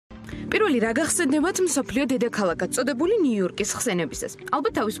პირველი რა გახსენდებათ მსოფლიო დედაქალაქად წოდებული ნიუ-იორკის ხსენებისას.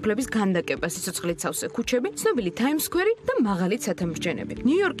 ალბათ თავისუფლების განდაკება, სიცოცხლით სავსე ქუჩები, ცნობილი Times Square და მაღალი ცათამბჯენები.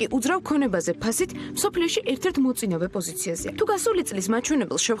 ნიუ-იორკი უძრავ ქონებაზე ფასით მსოფლიოში ერთ-ერთ მოწინავე პოზიციაზეა. თუ გასული წლის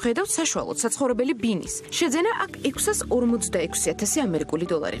მაჩვენებელს შევხედავთ საშუალოდ საცხოვრებელი ბინის შეძენა აქ 646,000 ამერიკული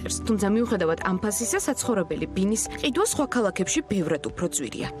დოლარი ღირს. თუმცა მიუხედავად ამ ფასისა საცხოვრებელი ბინის ყიდვა სხვა ქალაქებში ბევრად უფრო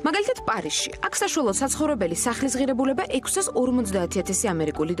ძვირია. მაგალითად პარიზში აქ საშუალოდ საცხოვრებელი სახლის ღირებულება 650,000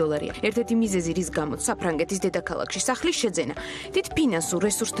 ამერიკული დოლარია. ერთ-ერთი მიზეზი, რის გამოც საფრანგეთის დედაქალაქში სახლის შეძენა დიდ ფინანსურ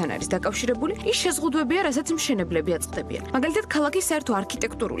რესურსთან არის დაკავშირებული, ის შეზღუდვებია, რასაც მშენებლები აწყდებიან. მაგალითად, ქალაქი საერთო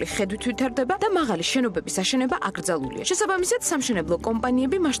არქიტექტურული ხედვით ვითარდება და მაღალი შენობების აშენება აკრძალულია. შესაბამისად, სამშენებლო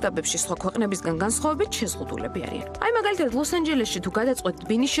კომპანიები მასშტაბებში სხვა ქვეყნებისგან განსხვავებით შეზღუდულები არიან. აი მაგალითად, ლოს-ანჯელესში თუ გადაწყვეტთ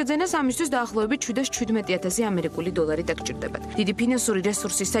ბინის შეძენას, ამისთვის დაახლოებით 717,000 ამერიკული დოლარი დაგჭირდებათ. დიდი ფინანსური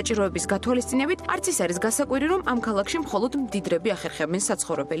რესურსის საჭიროების გათვალისწინებით, არც ის არის გასაკვირი, რომ ამ ქალაქში მხოლოდ მდიდრები ახერხებენ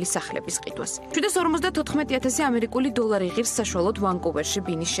საცხოვრებელი სახლების ყიდვას. 754,000 ამერიკული დოლარი ღირს საშუალოდ ვანკუვერში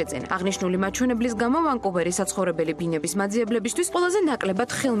ბინის შეძენა. აღნიშნული მაჩვენებლის გამო ვანკუვერის საცხოვრებელი ბინების მაძიებლებისთვის ყველაზე ნაკლებად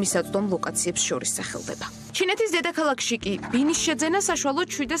ხელმისაწვდომ ლოკაციებს შორის სახელდება. ჩინეთის დედაქალაქში კი ბინის შეძენა საშუალოდ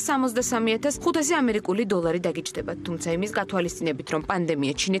 763,500 ამერიკული დოლარი დაგიჯდება, თუმცა იმის გათვალისწინებით, რომ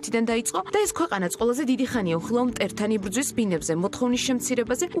პანდემია ჩინეთიდან დაიწყო და ეს ქვეყანაც ყველაზე დიდი ხანია უხილავ მტერთან იბრძვის ბინებზე მოთხოვნის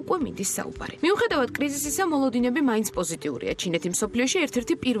შემცირებაზე უკვე მიდის საუბარი. მიუხედავად კრიზისისა, მოლოდინები მაინც პოზიტიურია. ჩინეთი მსოფლიოში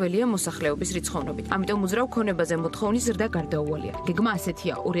ერთ-ერთი პირველია მოსახლეობის რიცხოვნობით. ამიტომ უძრავ ქონებაზე მოთხოვნის ზრდა გარდაუვალია. გეგმა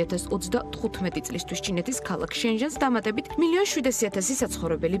ასეთია 2035 წლისთვის ჩინეთის ქალაქ შენჟენს დამატებით 1,700,000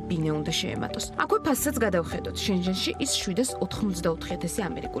 საცხოვრებელი ბინა უნდა შეემატოს. აქვე ფასსაც გადავხედოთ. შენჟენში ის 784,000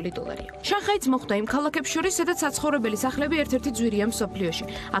 ამერიკული დოლარია. შანხაიც მოხვდა იმ ქალაქებს შორის, სადაც საცხოვრებელი სახლები ერთ-ერთი ძვირია მსოფლიოში.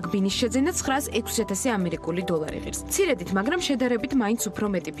 აქ ბინის შეძენა 906,000 ამერიკული დოლარი ღირს. მცირედით, მაგრამ შედარებით მაინც უფრო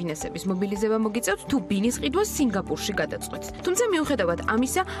მეტი ფინანსების მობილიზება მოგიწევთ, თუ ბინის ყიდვა სინგაპურში გადაწყვეტთ. თუმცა მიუხედავად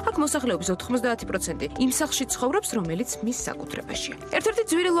ამისა, აქ მოსახლეობის 90% იმ სახლში ცხოვრობს, რომელიც მის საკუთრებაშია. ერთ-ერთი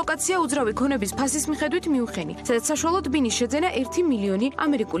ძვირი ლოკაცია უძრავი ქონების ფასის მიხედვით მიუნხენი, სადაც საშუალოდ ბინის შეძენა 1 მილიონი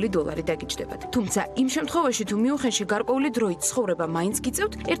ამერიკული დოლარი დაგიჯდებათ. თუმცა იმ შემთხვევაში, თუ მიუნხენში გარკვეული დროით ცხოვრება მაინც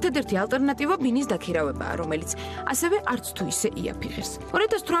გიწევთ, ერთადერთი ალტერნატივა ბინის დაქირავებაა, რომელიც ასევე არც თუ ისე იაფი ღირს.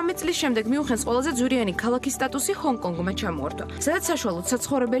 2018 წლის შემდეგ მიუნხენს ყველაზე ძვირიანი ქალაქის სტატუსი ჰონკონგმა ჩამოართვა, სადაც საშუალოდ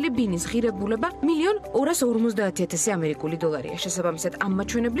საცხოვრებელი ბინის ღირებულება 1,250,000 ამერიკული დოლარია. შესაბამისად, ამ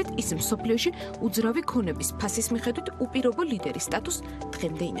მაჩვენებლით ის მსოფლიოში უძრავი ქონების ფასის მიხედვით უპირობო ლიდერის სტატუსს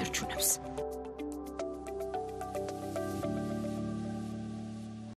დღემდე ინარჩუნებს.